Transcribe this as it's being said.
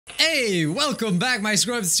Hey, welcome back, my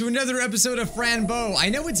scrubs, to another episode of Fran Bow. I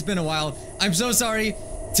know it's been a while. I'm so sorry.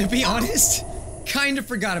 To be honest, kind of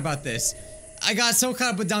forgot about this. I got so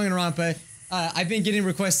caught up with Danganronpa. I've been getting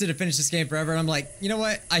requested to finish this game forever, and I'm like, you know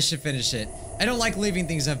what? I should finish it. I don't like leaving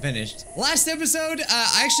things unfinished. Last episode,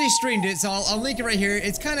 I actually streamed it, so I'll link it right here.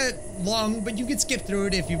 It's kind of long, but you can skip through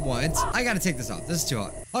it if you want. I gotta take this off. This is too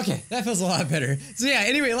hot. Okay, that feels a lot better. So yeah,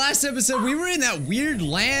 anyway, last episode, we were in that weird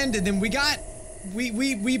land, and then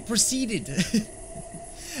we proceeded.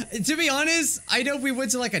 To be honest, I know we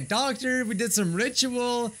went to like a doctor, we did some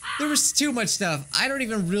ritual, there was too much stuff. I don't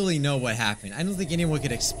even really know what happened. I don't think anyone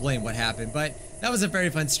could explain what happened, but that was a very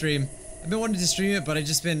fun stream. I've been wanting to stream it, but I've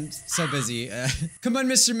just been so busy. Come on,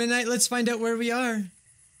 Mr. Midnight, let's find out where we are.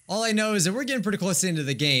 All I know is that we're getting pretty close to the end of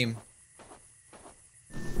the game.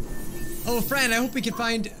 Oh, Fran, I hope we can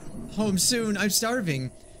find home soon. I'm starving.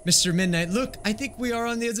 Mr. Midnight, look, I think we are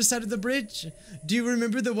on the other side of the bridge. Do you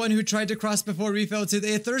remember the one who tried to cross before we fell to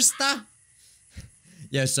the thirsta?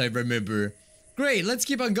 Yes, I remember. Great, let's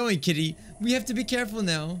keep on going, kitty. We have to be careful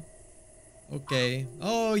now. Okay.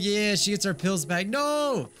 Oh, yeah, she gets our pills back.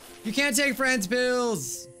 No! You can't take Fran's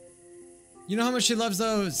pills! You know how much she loves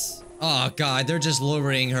those. Oh, God, they're just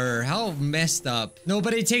lowering her. How messed up.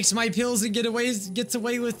 Nobody takes my pills and gets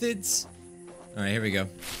away with it. All right, here we go.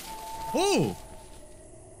 Oh!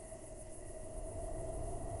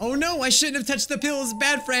 Oh no, I shouldn't have touched the pills.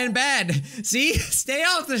 Bad, Fran, bad. See? Stay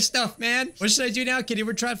off this stuff, man. What should I do now, kitty?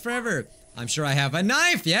 We're trapped forever. I'm sure I have a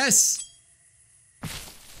knife, yes.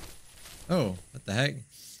 Oh, what the heck?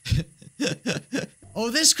 Oh,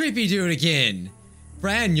 this creepy dude again.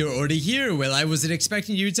 Fran, you're already here. Well, I wasn't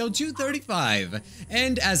expecting you till 2:35.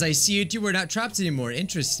 And as I see it, you were not trapped anymore.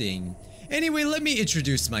 Interesting. Anyway, let me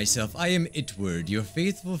introduce myself. I am Itward, your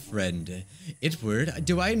faithful friend. Itward,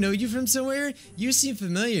 do I know you from somewhere? You seem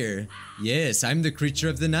familiar. Yes, I'm the creature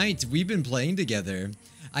of the night. We've been playing together.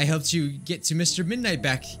 I helped you get to Mr. Midnight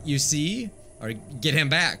back, you see? Or get him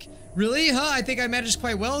back. Really? Huh? I think I managed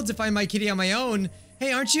quite well to find my kitty on my own.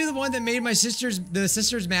 Hey, aren't you the one that made the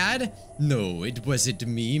sisters mad? No, it wasn't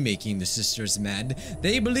me making the sisters mad.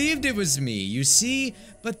 They believed it was me, you see?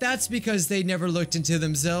 But that's because they never looked into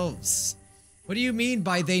themselves. What do you mean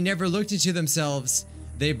by they never looked into themselves?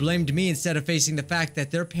 They blamed me instead of facing the fact that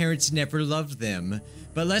their parents never loved them.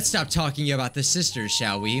 But let's stop talking about the sisters,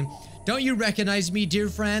 shall we? Don't you recognize me, dear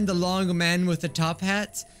Fran, the long man with the top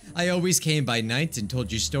hat? I always came by night and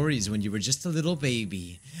told you stories when you were just a little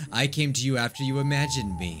baby. I came to you after you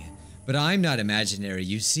imagined me. But I'm not imaginary,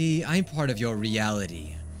 you see. I'm part of your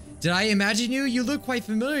reality. Did I imagine you? You look quite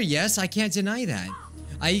familiar, yes, I can't deny that.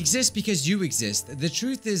 I exist because you exist. The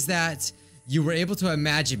truth is that you were able to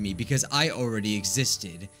imagine me because I already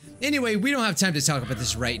existed. Anyway, we don't have time to talk about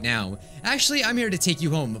this right now. Actually, I'm here to take you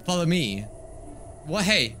home. Follow me. Well,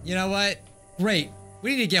 hey, you know what? Great.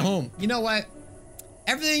 We need to get home. You know what?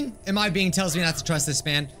 Everything in my being tells me not to trust this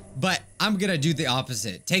man, but I'm gonna do the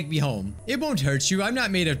opposite. Take me home. It won't hurt you. I'm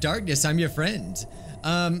not made of darkness. I'm your friend.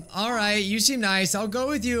 Alright, you seem nice. I'll go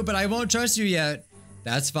with you, but I won't trust you yet.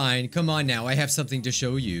 That's fine. Come on now. I have something to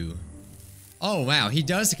show you. Oh, wow. He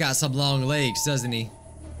does got some long legs, doesn't he?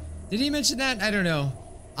 Did he mention that? I don't know.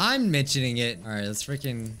 I'm mentioning it. Alright, let's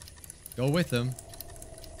freaking go with him.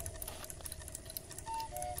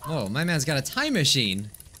 Oh, my man's got a time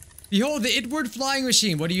machine. Behold, the Itward flying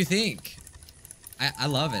machine. What do you think? I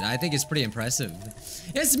love it. I think it's pretty impressive.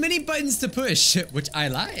 It has many buttons to push, which I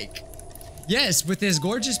like. Yes, with this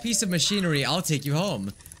gorgeous piece of machinery, I'll take you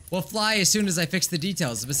home. We'll fly as soon as I fix the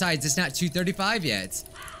details. Besides, it's not 2:35 yet.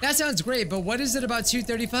 That sounds great, but what is it about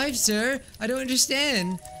 2:35, sir? I don't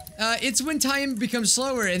understand. It's when time becomes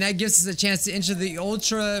slower, and that gives us a chance to enter the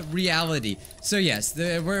ultra reality. So yes,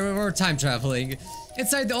 we're time traveling.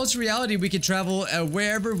 Inside the ultra reality, we can travel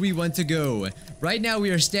wherever we want to go. Right now, we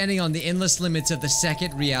are standing on the endless limits of the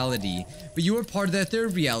second reality, but you are part of the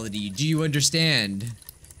third reality. Do you understand?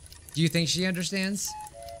 Do you think she understands?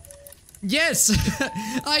 Yes,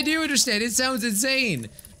 I do understand. It sounds insane.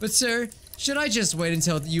 But sir, should I just wait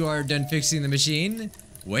until you are done fixing the machine?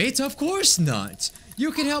 Wait, of course not.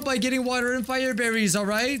 You can help by getting water and fire berries,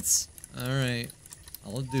 alright? Alright,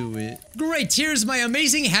 I'll do it. Great, here's my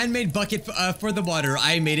amazing handmade bucket for the water.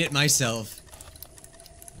 I made it myself.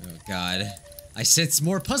 Oh god, I sense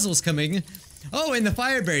more puzzles coming. Oh, and the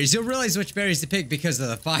fire berries. You'll realize which berries to pick because of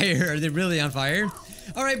the fire. Are they really on fire?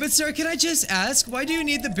 Alright, but sir, can I just ask, why do you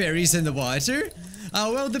need the berries in the water?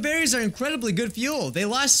 Well, the berries are incredibly good fuel. They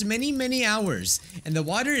last many, many hours. And the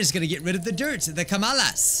water is gonna get rid of the dirt, the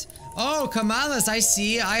kamalas. Oh, kamalas, I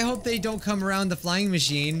see. I hope they don't come around the flying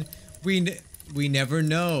machine. We never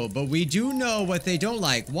know, but we do know what they don't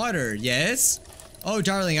like. Water, yes? Oh,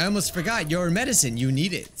 darling, I almost forgot. Your medicine, you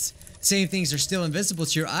need it. Same things are still invisible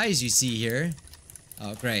to your eyes, you see here.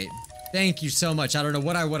 Oh, great. Thank you so much. I don't know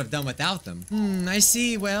what I would have done without them. I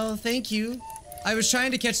see. Well, thank you. I was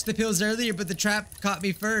trying to catch the pills earlier, but the trap caught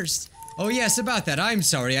me first. Oh, yes, about that. I'm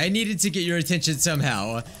sorry. I needed to get your attention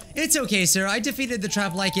somehow. It's okay, sir. I defeated the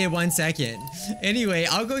trap like in 1 second. Anyway,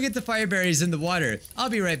 I'll go get the fire berries in the water. I'll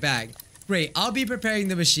be right back. Great. I'll be preparing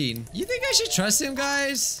the machine. You think I should trust him,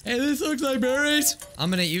 guys? Hey, this looks like berries. I'm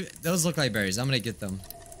gonna eat. Those look like berries. I'm gonna get them.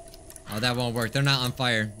 Oh, that won't work. They're not on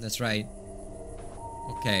fire. That's right.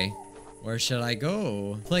 Okay. Where should I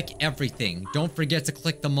go? Click everything. Don't forget to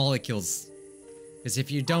click the molecules. Because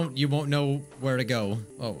if you don't, you won't know where to go.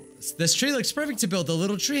 Oh, this tree looks perfect to build a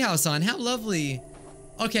little treehouse on. How lovely.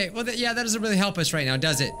 Okay, well, yeah, that doesn't really help us right now,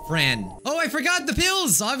 does it, Fran? Oh, I forgot the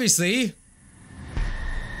pills, obviously.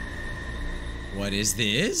 What is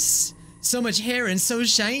this? So much hair and so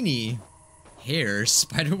shiny. Hair?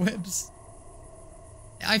 Spiderwebs?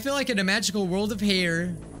 I feel like in a magical world of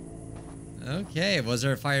hair. Okay, was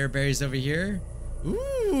there fire berries over here?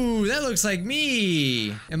 Ooh, that looks like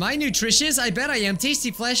me. Am I nutritious? I bet I am.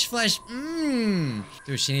 Tasty flesh. Mmm.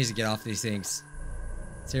 Dude, she needs to get off these things.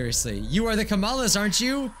 Seriously. You are the Kamalas, aren't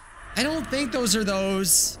you? I don't think those are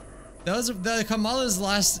those. The Kamalas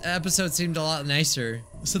last episode seemed a lot nicer.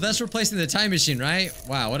 So that's replacing the time machine, right?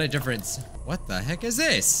 Wow, what a difference. What the heck is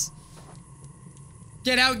this?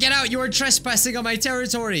 Get out, get out. You are trespassing on my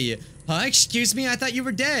territory. Huh? Excuse me? I thought you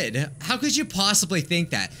were dead. How could you possibly think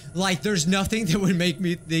that? Like, there's nothing that would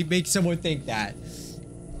make someone think that.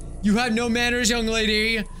 You have no manners, young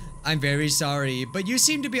lady. I'm very sorry, but you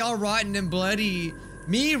seem to be all rotten and bloody.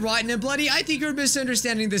 Me, rotten and bloody? I think you're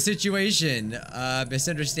misunderstanding the situation.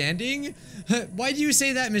 Misunderstanding? Why do you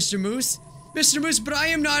say that, Mr. Moose? Mr. Moose, but I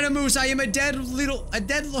am not a moose. I am a dead little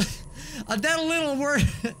worm.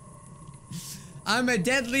 I'm a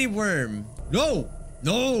deadly worm. No,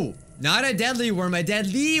 not a deadly worm, a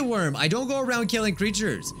deadly worm. I don't go around killing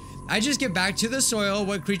creatures. I just get back to the soil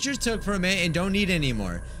what creatures took from it and don't need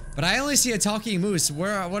anymore. But I only see a talking moose.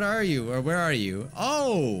 What are you? Or where are you?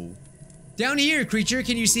 Oh, down here, creature.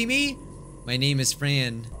 Can you see me? My name is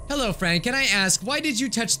Fran. Hello, Fran. Can I ask, why did you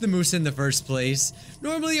touch the moose in the first place?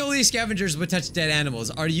 Normally, only scavengers would touch dead animals.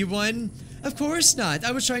 Are you one? Of course not.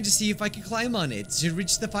 I was trying to see if I could climb on it to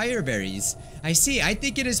reach the fire berries. I see. I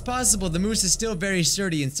think it is possible the moose is still very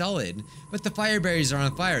sturdy and solid, but the fire berries are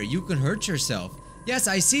on fire. You can hurt yourself. Yes,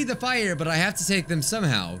 I see the fire, but I have to take them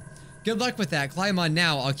somehow. Good luck with that. Climb on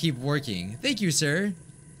now. I'll keep working. Thank you, sir.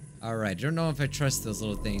 Alright, I don't know if I trust those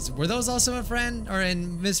little things. Were those also in Fran? Or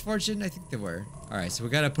in Misfortune? I think they were. Alright, so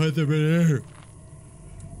we gotta put them in here.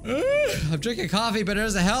 I'm drinking coffee, but it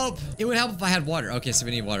doesn't help. It would help if I had water. Okay, so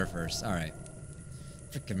we need water first. Alright.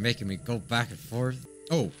 Freaking making me go back and forth.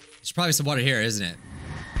 Oh, there's probably some water here, isn't it?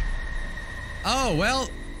 Oh, well.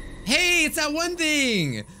 Hey, it's that one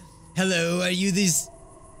thing!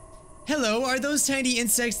 Hello, are those tiny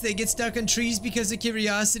insects that get stuck on trees because of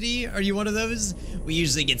curiosity? Are you one of those? We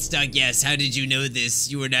usually get stuck, yes. How did you know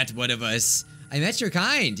this? You were not one of us. I met your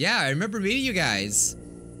kind. Yeah, I remember meeting you guys.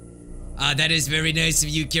 Ah, that is very nice of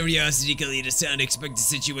you. Curiosity can lead us to unexpected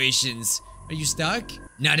situations. Are you stuck?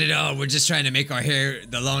 Not at all. We're just trying to make our hair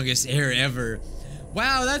the longest hair ever.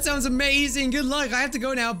 Wow, that sounds amazing. Good luck. I have to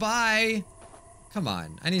go now. Bye. Come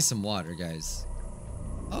on. I need some water, guys.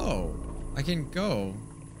 Oh, I can go.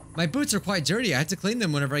 My boots are quite dirty. I have to clean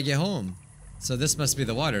them whenever I get home. So this must be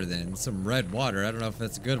the water then. Some red water. I don't know if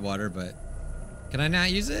that's good water, but... Can I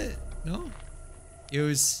not use it? No?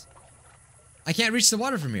 Use... I can't reach the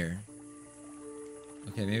water from here.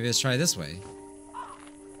 Okay, maybe let's try this way.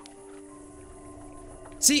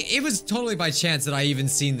 See, it was totally by chance that I even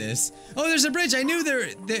seen this. Oh, there's a bridge. I knew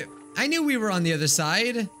I knew we were on the other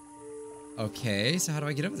side. Okay, so how do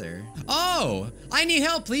I get over there? Oh, I need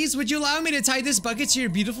help, please. Would you allow me to tie this bucket to your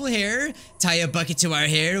beautiful hair? Tie a bucket to our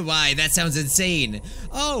hair? Why, that sounds insane.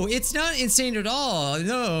 Oh, it's not insane at all.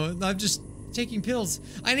 No, I'm just taking pills.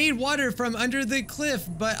 I need water from under the cliff,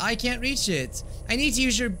 but I can't reach it. I need to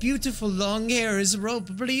use your beautiful long hair as a rope.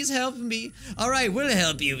 Please help me. All right, we'll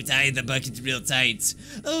help you. Tie the bucket real tight.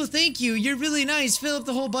 Oh, thank you. You're really nice. Fill up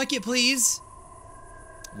the whole bucket, please.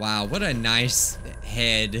 Wow, what a nice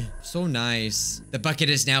head. So nice. The bucket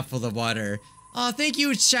is now full of water. Oh, thank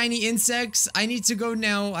you, shiny insects. I need to go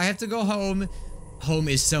now. I have to go home. Home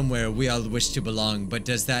is somewhere we all wish to belong, but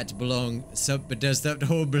does that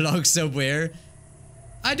home belong somewhere?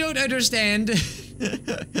 I don't understand.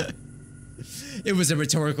 It was a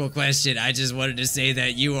rhetorical question. I just wanted to say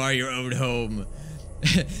that you are your own home.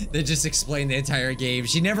 They just explained the entire game.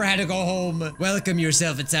 She never had to go home. Welcome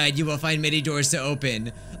yourself inside. You will find many doors to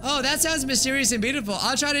open. Oh, that sounds mysterious and beautiful.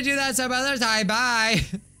 I'll try to do that some other time. Bye.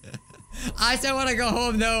 I still want to go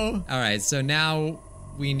home though. All right, so now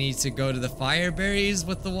we need to go to the fire berries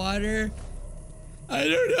with the water. I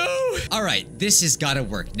don't know. All right, this has got to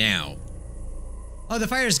work now. Oh, the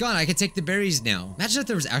fire's gone. I can take the berries now. Imagine if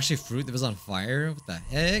there was actually fruit that was on fire. What the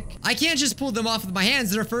heck? I can't just pull them off with my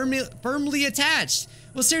hands. They're firmly attached.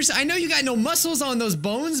 Well, seriously, I know you got no muscles on those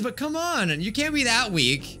bones, but come on. You can't be that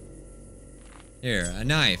weak. Here, a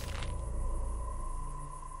knife.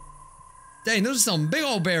 Dang, those are some big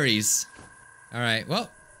old berries. All right, well,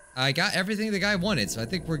 I got everything the guy wanted, so I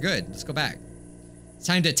think we're good. Let's go back. It's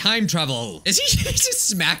time to time travel. Is he just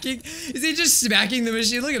smacking? Is he just smacking the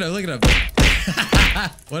machine? Look at him, look at him.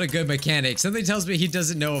 What a good mechanic. Something tells me he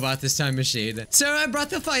doesn't know about this time machine. Sir, I brought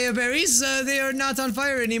the fire berries. They are not on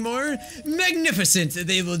fire anymore. Magnificent.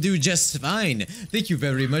 They will do just fine. Thank you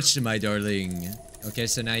very much, my darling. Okay,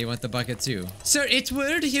 so now you want the bucket too. Sir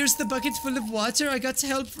Itward, here's the bucket full of water. I got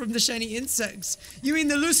help from the shiny insects. You mean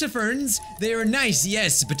the luciferns? They are nice,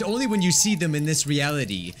 yes, but only when you see them in this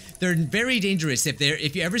reality. They're very dangerous.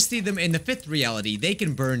 If you ever see them in the 5th reality, they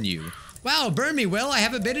can burn you. Wow, burn me, Will. I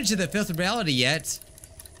haven't been into the 5th reality yet.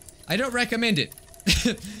 I don't recommend it.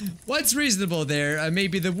 What's reasonable there may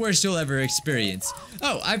be the worst you'll ever experience.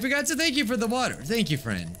 Oh, I forgot to thank you for the water. Thank you,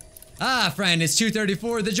 Fran. Ah, Fran, it's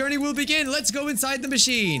 2:34. The journey will begin. Let's go inside the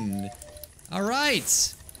machine. All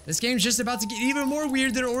right. This game's just about to get even more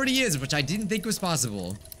weird than it already is, which I didn't think was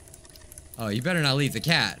possible. Oh, you better not leave the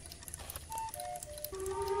cat.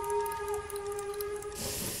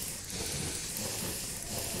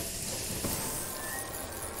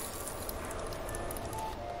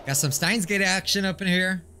 Got some Steins Gate action up in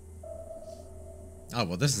here. Oh,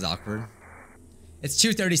 well, this is awkward. It's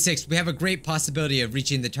 2:36. We have a great possibility of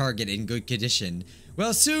reaching the target in good condition.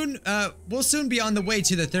 Well, we'll soon be on the way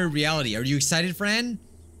to the 3rd reality. Are you excited, Fran?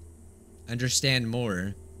 Understand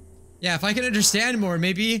more. Yeah, if I can understand more,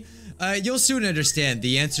 maybe you'll soon understand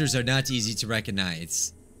the answers are not easy to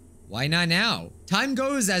recognize. Why not now? Time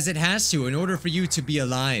goes as it has to in order for you to be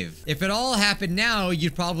alive. If it all happened now,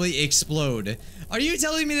 you'd probably explode. Are you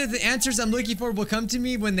telling me that the answers I'm looking for will come to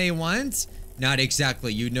me when they want? Not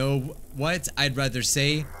exactly. You know what I'd rather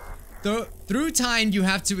say? Through time, you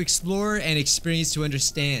have to explore and experience to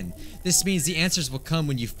understand. This means the answers will come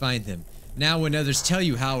when you find them. Now when others tell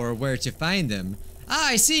you how or where to find them. Ah,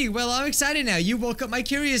 I see. Well, I'm excited now. You woke up my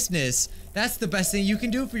curiousness. That's the best thing you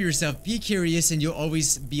can do for yourself. Be curious and you'll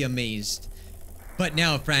always be amazed. But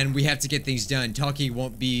now, Fran, we have to get things done. Talking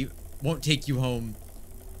won't take you home.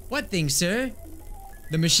 What things, sir?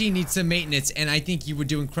 The machine needs some maintenance and I think you would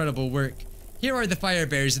do incredible work. Here are the fire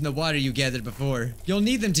berries and the water you gathered before. You'll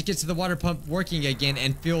need them to get to the water pump working again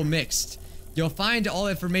and fuel mixed. You'll find all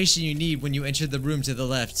information you need when you enter the room to the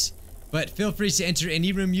left. But feel free to enter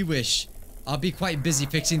any room you wish. I'll be quite busy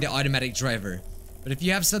fixing the automatic driver. But if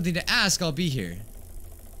you have something to ask, I'll be here.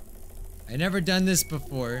 I've never done this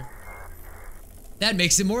before. That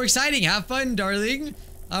makes it more exciting. Have fun, darling.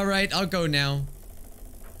 Alright, I'll go now.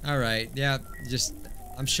 Alright, yeah,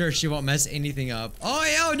 I'm sure she won't mess anything up.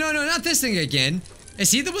 Oh, no, not this thing again.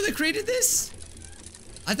 Is he the one that created this?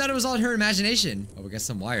 I thought it was all her imagination. Oh, we got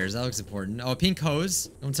some wires. That looks important. Oh, a pink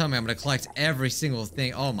hose. Don't tell me I'm gonna collect every single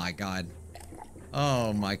thing. Oh my god.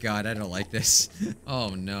 Oh my god, I don't like this. Oh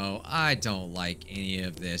no, I don't like any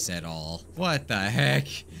of this at all. What the heck?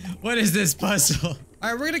 What is this puzzle?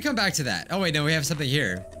 Alright, we're gonna come back to that. Oh wait, no, we have something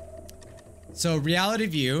here. So, reality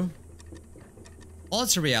view.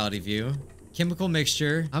 Ultra reality view. Chemical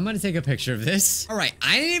mixture. I'm gonna take a picture of this. Alright,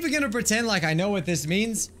 I ain't even gonna pretend like I know what this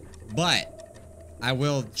means, but I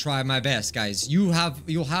will try my best, guys. You'll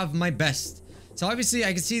have my best. So obviously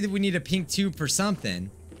I can see that we need a pink tube for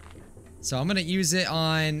something. So I'm gonna use it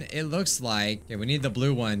on, it looks like, okay, we need the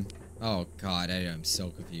blue one. Oh god, I am so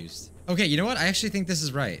confused. Okay, you know what? I actually think this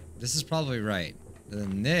is right. This is probably right.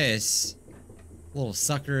 Then this little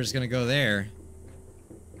sucker is gonna go there.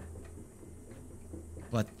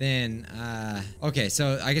 But then, okay,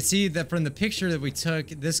 so I can see that from the picture that we took,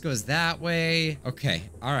 this goes that way. Okay,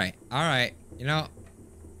 alright. You know,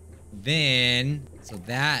 then, so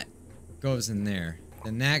that goes in there.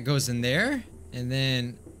 Then that goes in there. And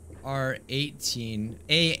then R18,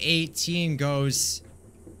 A18 goes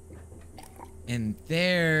in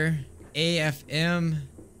there. AFM.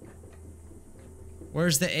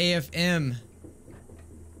 Where's the AFM?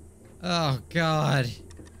 Oh, God.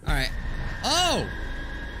 Alright. Oh!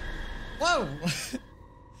 Whoa!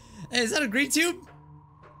 Hey, is that a green tube?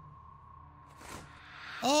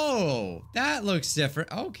 Oh, that looks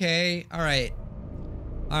different. Okay, all right.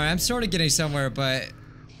 Alright, I'm sort of getting somewhere, but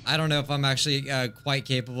I don't know if I'm actually quite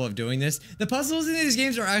capable of doing this. The puzzles in these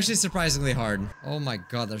games are actually surprisingly hard. Oh my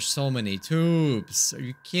god, there's so many tubes. Are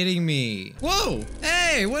you kidding me? Whoa!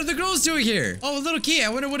 Hey, what are the girls doing here? Oh, a little key. I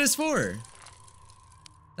wonder what it's for.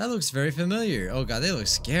 That looks very familiar. Oh god, they look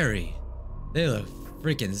scary. They look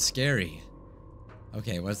freaking scary.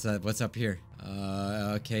 Okay, what's up here?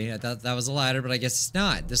 Okay, I thought that was a ladder, but I guess it's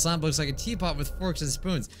not. This lamp looks like a teapot with forks and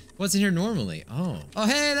spoons. What's in here normally? Oh,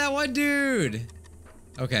 hey, that one dude!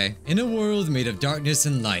 Okay, in a world made of darkness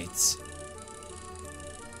and lights,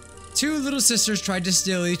 two little sisters tried to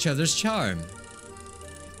steal each other's charm,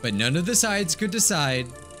 but none of the sides could decide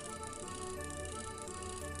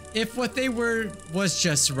if what they were was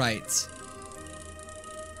just right.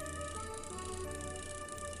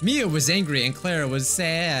 Mia was angry and Clara was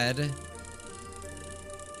sad.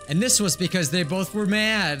 And this was because they both were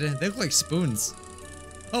mad. They look like spoons.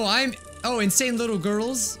 Oh, insane little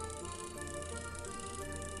girls.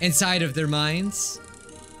 Inside of their minds.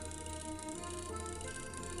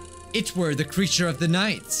 It were the creature of the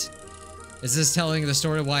night. Is this telling the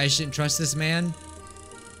story why I shouldn't trust this man?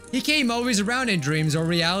 He came always around in dreams or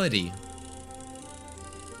reality,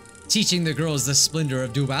 teaching the girls the splendor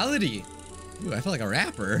of duality. Ooh, I feel like a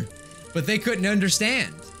rapper. But they couldn't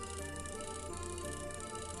understand.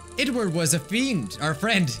 Edward was a fiend. Our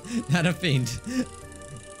friend, not a fiend.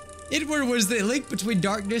 Edward was the link between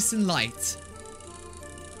darkness and light.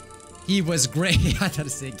 He was gray. I thought it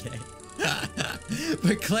said gay.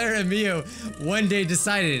 But Clara and Mio one day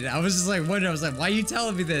decided, I was just like wondering, I was like, why are you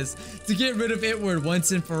telling me this? To get rid of Edward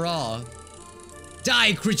once and for all.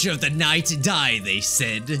 Die, creature of the night, die, they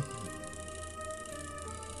said.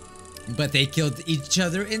 But they killed each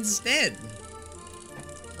other instead.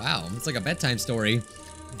 Wow, it's like a bedtime story.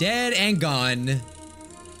 Dead and gone.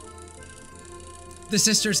 The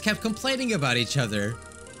sisters kept complaining about each other.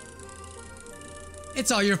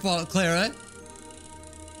 It's all your fault, Clara.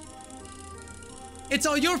 It's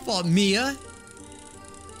all your fault, Mia.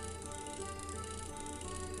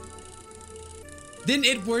 Then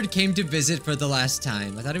Edward came to visit for the last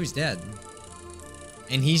time. I thought he was dead.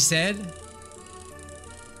 And he said,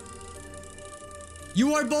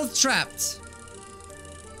 "You are both trapped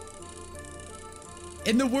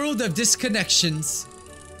in the world of disconnections.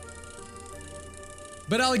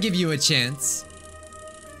 But I'll give you a chance.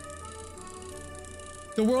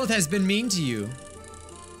 The world has been mean to you.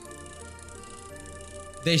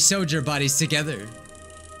 They sewed your bodies together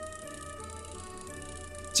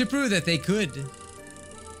to prove that they could.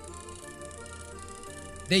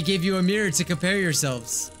 They gave you a mirror to compare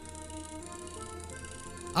yourselves.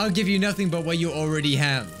 I'll give you nothing but what you already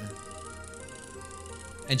have.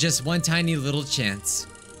 And just one tiny little chance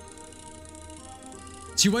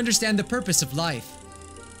to understand the purpose of life.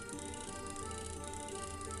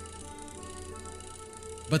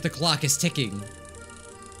 But the clock is ticking.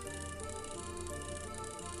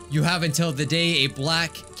 You have until the day a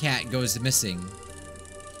black cat goes missing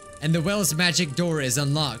and the well's magic door is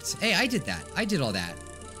unlocked." Hey, I did that. I did all that.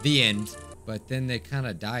 The end. But then they kind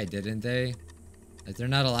of died, didn't they? Like they're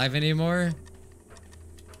not alive anymore?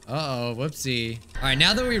 Uh-oh, whoopsie. Alright,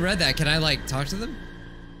 now that we read that, can I, like, talk to them?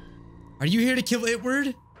 Are you here to kill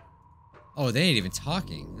Edward? Oh, they ain't even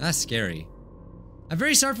talking. That's scary. I'm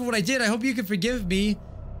very sorry for what I did. I hope you can forgive me.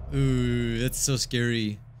 Ooh, that's so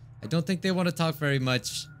scary. I don't think they want to talk very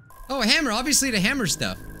much. Oh, a hammer. Obviously to hammer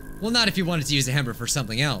stuff. Well, not if you wanted to use a hammer for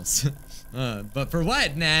something else. But for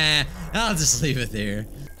what? Nah, I'll just leave it there.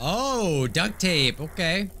 Oh, duct tape.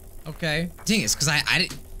 Okay. Okay. Dang, it's because I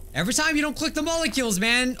every time you don't click the molecules,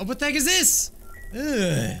 man. Oh, what the heck is this?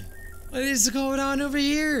 Ugh. What is going on over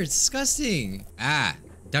here? It's disgusting. Ah,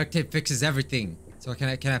 duct tape fixes everything. So can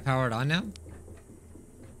I power it on now?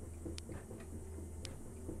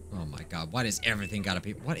 Oh my god, why does everything gotta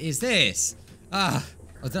be? What is this? Ah,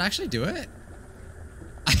 oh, did I actually do it?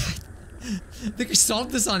 I think I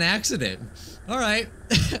solved this on accident. Alright.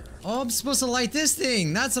 Oh, I'm supposed to light this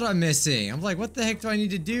thing. That's what I'm missing. I'm like, what the heck do I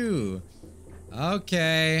need to do?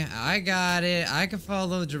 Okay, I got it. I can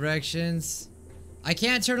follow the directions. I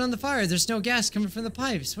can't turn on the fire. There's no gas coming from the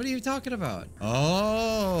pipes. What are you talking about?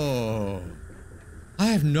 Oh. I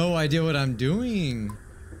have no idea what I'm doing.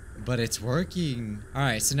 But it's working.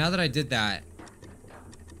 Alright, so now that I did that.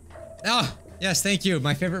 Oh, yes, thank you.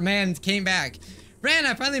 My favorite man came back. Fran,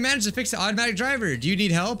 I finally managed to fix the automatic driver. Do you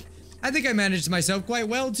need help? I think I managed myself quite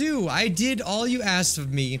well, too. I did all you asked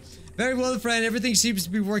of me. Very well, Fran. Everything seems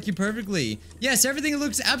to be working perfectly. Yes, everything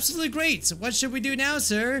looks absolutely great. So what should we do now,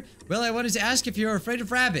 sir? Well, I wanted to ask if you're afraid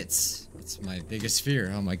of rabbits. That's my biggest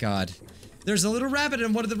fear. Oh, my God. There's a little rabbit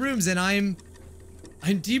in one of the rooms, and I'm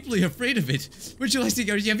I'm deeply afraid of it. Would you like to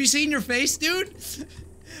go? Have you seen your face, dude?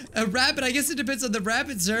 A rabbit? I guess it depends on the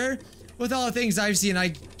rabbit, sir. With all the things I've seen,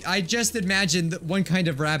 I just imagined one kind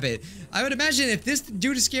of rabbit. I would imagine if this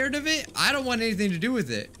dude is scared of it, I don't want anything to do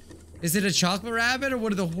with it. Is it a chocolate rabbit or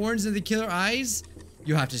what are the horns and the killer eyes?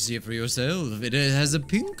 You have to see it for yourself. It has a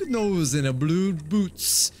pink nose and a blue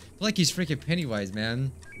boots. I feel like he's freaking Pennywise,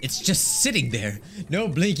 man. It's just sitting there. No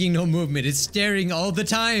blinking, no movement. It's staring all the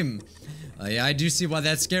time. Yeah, I do see why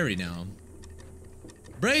that's scary now.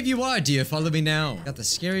 Brave you are, dear. Follow me now. Got the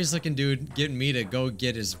scariest looking dude getting me to go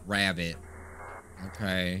get his rabbit.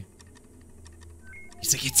 Okay.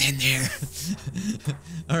 He's like, it's in there.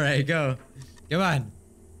 Alright, go. Come on.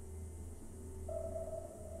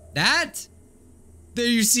 That? There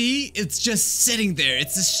you see? It's just sitting there.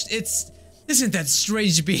 Isn't that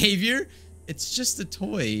strange behavior? It's just a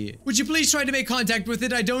toy. Would you please try to make contact with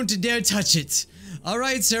it? I don't dare touch it.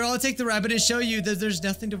 Alright, sir. I'll take the rabbit and show you that there's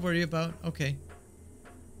nothing to worry about. Okay.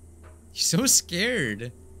 He's so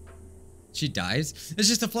scared. She dies? It's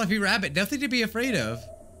just a fluffy rabbit. Nothing to be afraid of.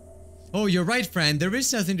 Oh, you're right, friend. There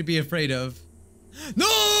is nothing to be afraid of.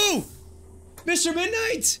 No! Mr.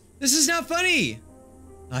 Midnight! This is not funny!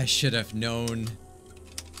 I should have known.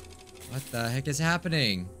 What the heck is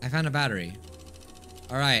happening? I found a battery.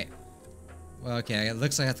 Alright. Well, okay, it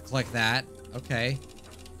looks like I have to collect that. Okay.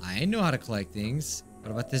 I know how to collect things.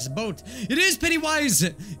 What about this boat? It is Pennywise!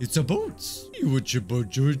 It's a boat. You want your boat,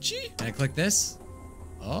 Georgie? Can I click this?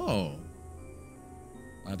 Oh.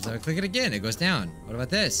 What happens if I click it again? It goes down. What about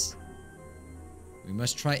this? We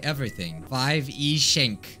must try everything. 5E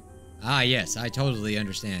Shank. Ah, yes, I totally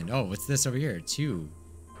understand. Oh, what's this over here? 2.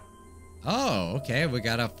 Oh, okay, we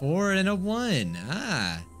got a 4 and a 1.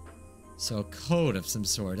 Ah. So a code of some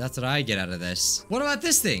sort. That's what I get out of this. What about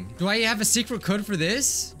this thing? Do I have a secret code for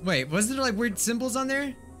this? Wait, wasn't there like weird symbols on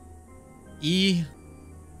there? E.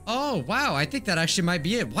 Oh, wow, I think that actually might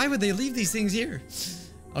be it. Why would they leave these things here?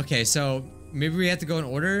 Okay, so maybe we have to go in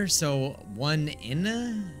order. So 1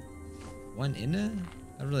 inna? 1 inna?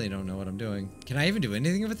 I really don't know what I'm doing. Can I even do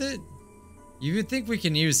anything with it? You would think we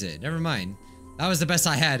can use it. Never mind. That was the best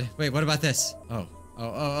I had. Wait, what about this? Oh,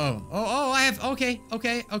 I have, okay.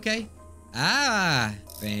 Ah,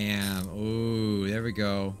 bam. Ooh, there we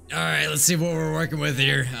go. All right, let's see what we're working with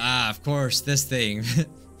here. Ah, of course, this thing.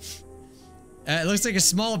 It looks like a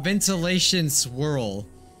small ventilation swirl.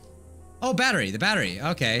 Oh, battery, the battery.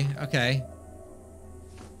 Okay.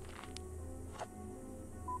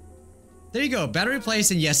 There you go, battery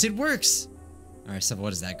placed, and yes, it works. All right, so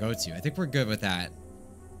what does that go to? I think we're good with that.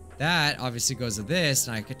 That obviously goes to this,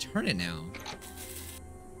 and I could turn it now.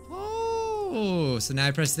 Oh, so now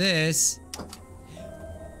I press this.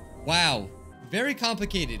 Wow, very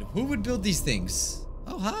complicated. Who would build these things?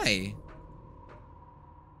 Oh, hi.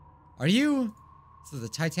 Are you? So the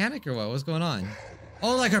Titanic or what? What's going on?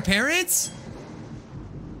 Oh, like our parents?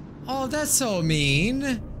 Oh, that's so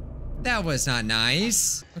mean. That was not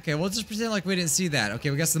nice. Okay, we'll just pretend like we didn't see that.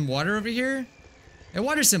 Okay, we got some water over here. A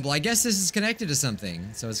water symbol. I guess this is connected to something.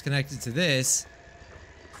 So it's connected to this.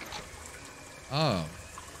 Oh.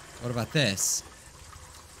 What about this?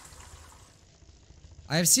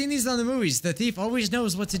 I have seen these on the movies. The thief always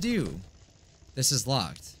knows what to do. This is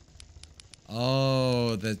locked.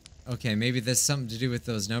 Oh, okay, maybe there's something to do with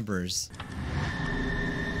those numbers.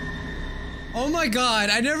 Oh my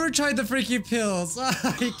god, I never tried the freaky pills.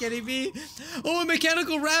 Are you kidding me? Oh, a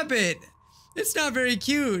mechanical rabbit. It's not very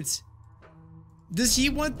cute. Does he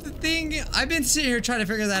want the thing? I've been sitting here trying to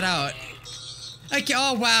figure that out.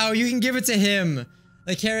 Oh wow, you can give it to him.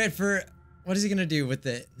 The carrot for, what is he gonna do with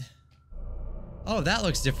it? Oh, that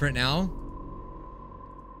looks different now.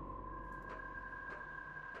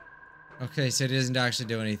 Okay, so it doesn't actually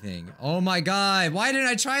do anything. Oh my god, why didn't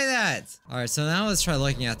I try that? All right, so now let's try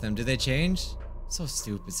looking at them. Do they change? So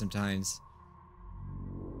stupid sometimes.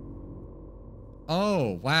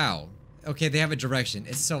 Oh, wow. Okay, they have a direction.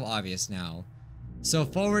 It's so obvious now. So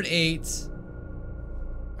forward 8.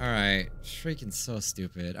 All right, freaking so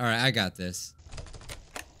stupid. All right, I got this.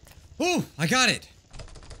 Oh, I got it.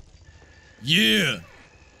 Yeah.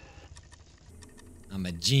 I'm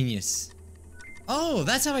a genius. Oh,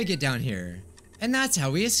 that's how I get down here. And that's how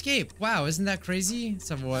we escape. Wow, isn't that crazy?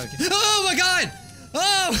 Oh my god!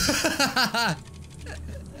 Oh!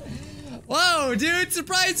 Whoa, dude,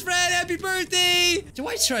 surprise Fran, happy birthday! Do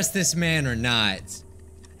I trust this man or not?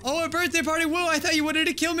 Oh, a birthday party, whoa, I thought you wanted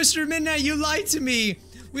to kill Mr. Midnight, you lied to me.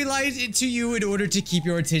 We lied to you in order to keep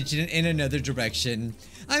your attention in another direction.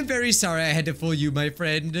 I'm very sorry I had to fool you, my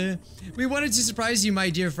friend. We wanted to surprise you, my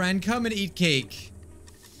dear friend. Come and eat cake.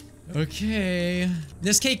 Okay.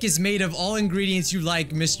 This cake is made of all ingredients you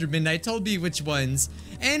like. Mr. Midnight told me which ones.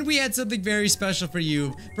 And we had something very special for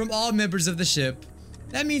you from all members of the ship.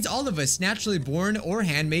 That means all of us, naturally born or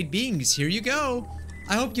handmade beings. Here you go.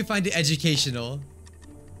 I hope you find it educational.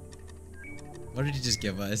 What did he just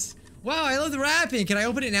give us? Wow, I love the wrapping. Can I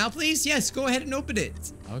open it now, please? Yes, go ahead and open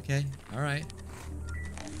it. Okay, all right.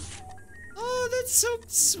 Oh, that's so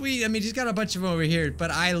sweet. I mean, he's got a bunch of them over here, but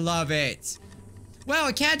I love it. Wow,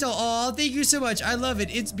 a candle. Oh, thank you so much. I love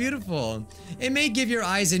it. It's beautiful. It may give your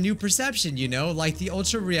eyes a new perception, you know, like the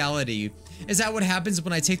ultra reality. Is that what happens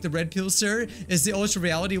when I take the red pill, sir? Is the ultra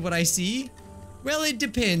reality what I see? Well, it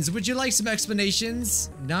depends. Would you like some explanations?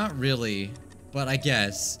 Not really, but I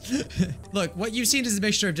guess. Look, what you've seen is a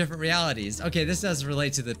mixture of different realities. Okay, this does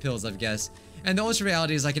relate to the pills, I guess. And the ultra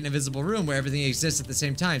reality is like an invisible room where everything exists at the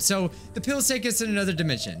same time. So the pills take us in another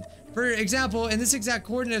dimension. For example, in this exact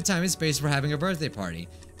coordinate of time and space, we're having a birthday party.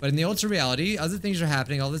 But in the ultra reality, other things are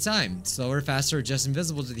happening all the time. Slower, faster, or just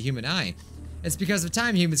invisible to the human eye. It's because of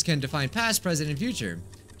time humans can define past, present, and future.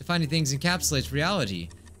 Defining things encapsulates reality.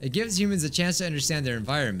 It gives humans a chance to understand their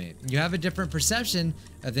environment. You have a different perception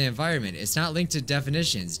of the environment. It's not linked to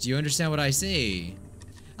definitions. Do you understand what I say?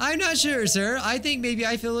 I'm not sure, sir. I think maybe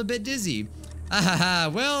I feel a bit dizzy.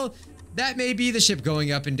 Ahaha, well, that may be the ship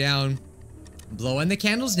going up and down. Blow on the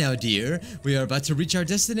candles now, dear. We are about to reach our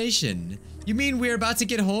destination. You mean we're about to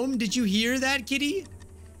get home? Did you hear that, kitty?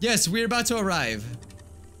 Yes, we're about to arrive.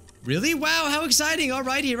 Really? Wow, how exciting. All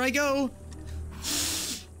right, here I go.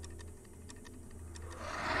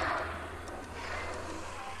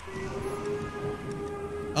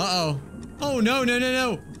 Uh-oh. Oh, no, no, no,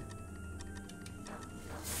 no.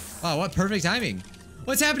 Wow, what perfect timing.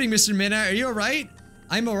 What's happening, Mr. Midnight? Are you all right?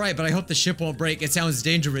 I'm all right, but I hope the ship won't break. It sounds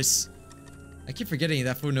dangerous. I keep forgetting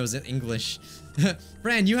that fool knows English.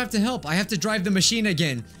 Fran, you have to help. I have to drive the machine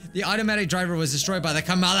again. The automatic driver was destroyed by the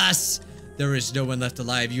Kamalas. There is no one left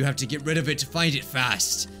alive. You have to get rid of it to find it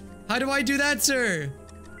fast. How do I do that, sir?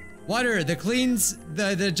 Water that cleans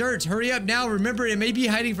the dirt. Hurry up now. Remember, it may be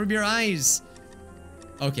hiding from your eyes.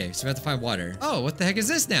 Okay, so we have to find water. Oh, what the heck is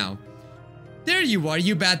this now? There you are,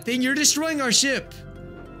 you bad thing. You're destroying our ship.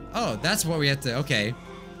 Oh, that's what we have to, okay.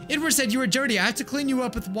 Edward said you were dirty. I have to clean you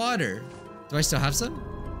up with water. Do I still have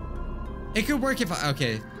some? It could work if I,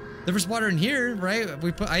 okay. There was water in here, right?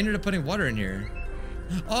 I ended up putting water in here.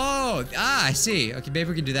 Oh, I see. Okay, maybe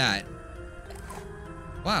we can do that.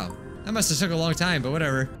 Wow, that must have took a long time, but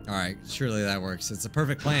whatever. All right, surely that works. It's a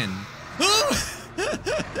perfect plan.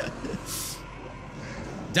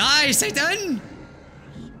 Die, Satan!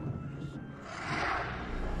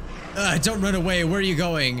 Don't run away. Where are you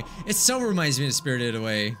going? It so reminds me of Spirited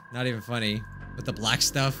Away. Not even funny. With the black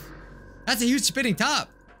stuff. That's a huge spinning top.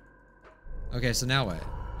 Okay, so now what?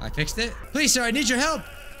 I fixed it? Please, sir, I need your help.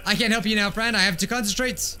 I can't help you now, friend. I have to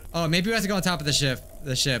concentrate. Oh, maybe we have to go on top of the ship.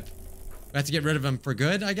 We have to get rid of him for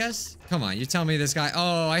good, I guess? Come on, you tell me this guy.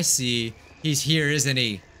 Oh, I see. He's here, isn't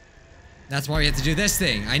he? That's why we have to do this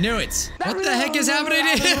thing. I knew it. What the heck is happening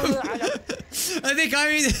to him? I think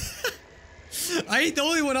I ain't the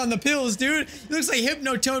only one on the pills, dude. He looks like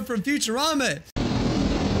Hypnotoad from Futurama.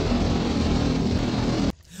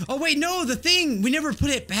 Oh, wait, no, the thing. We never put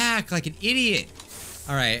it back like an idiot.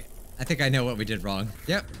 All right. I think I know what we did wrong.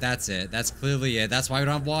 Yep, that's it. That's clearly it. That's why we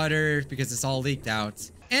don't have water, because it's all leaked out.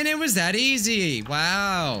 And it was that easy.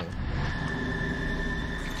 Wow.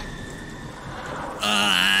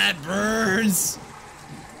 Ah, it burns.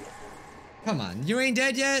 Come on, you ain't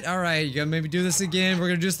dead yet? All right, you gotta maybe do this again. We're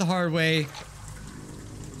gonna do this the hard way.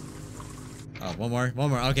 Oh, one more.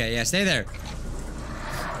 Okay, yeah, stay there.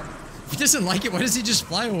 If he doesn't like it, why does he just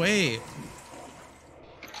fly away?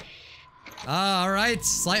 All right,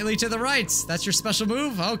 slightly to the right. That's your special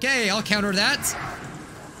move? Okay, I'll counter that.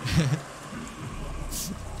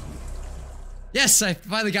 Yes, I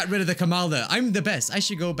finally got rid of the Kamala. I'm the best. I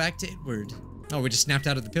should go back to Edward. Oh, we just snapped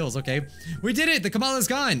out of the pills. Okay. We did it. The Kamala's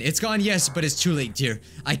gone. It's gone, yes, but it's too late, dear.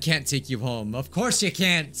 I can't take you home. Of course you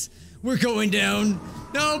can't. We're going down.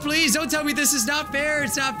 No, please don't tell me this is not fair.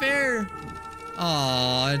 It's not fair.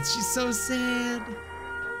 Aw, she's so sad.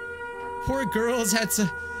 Poor girls had to...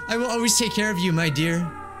 I will always take care of you, my dear.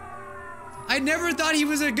 I never thought he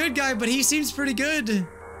was a good guy, but he seems pretty good.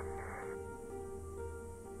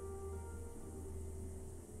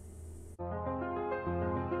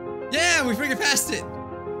 Yeah, we freaking passed it.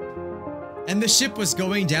 And the ship was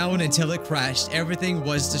going down until it crashed. Everything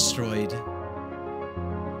was destroyed.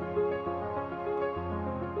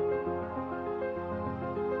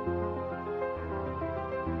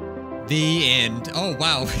 The end. Oh,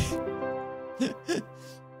 wow.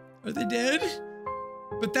 Are they dead?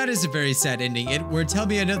 But that is a very sad ending. Edward, tell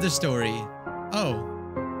me another story. Oh.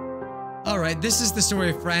 Alright, this is the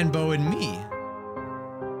story of Franbo and me.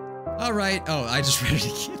 Alright, oh, I just read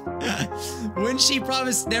it again. When she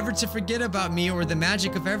promised never to forget about me or the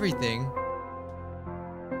magic of everything.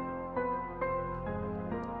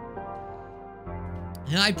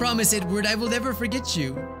 And I promise, Edward, I will never forget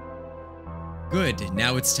you. Good,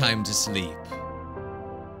 now it's time to sleep.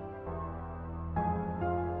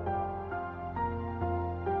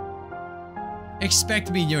 Expect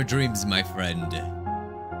me in your dreams, my friend.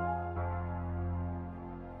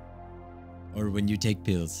 Or when you take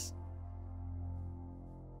pills.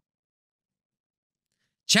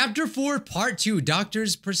 Chapter 4, Part 2,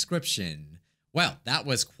 Doctor's Prescription. Well, that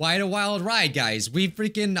was quite a wild ride, guys.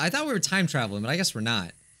 I thought we were time traveling, but I guess we're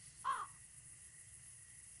not.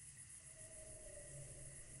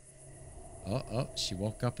 Oh, she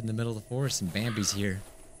woke up in the middle of the forest and Bambi's here.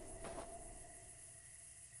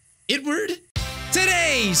 Edward?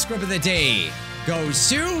 Today, Scrub of the Day goes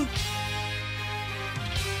to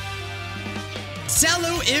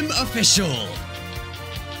Cello M Official.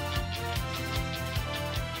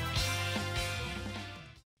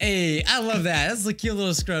 Hey, I love that. That's a cute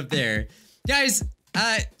little scrub there. Guys,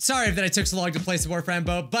 sorry that I took so long to play some more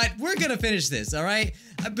Franbo, but we're gonna finish this, alright?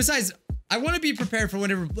 Besides, I want to be prepared for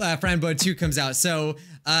whenever Franbo 2 comes out, so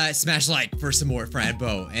smash like for some more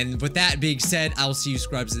Franbo. And with that being said, I'll see you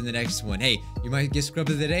scrubs in the next one. Hey, you might get Scrub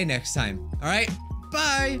of the Day next time. Alright,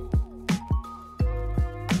 bye!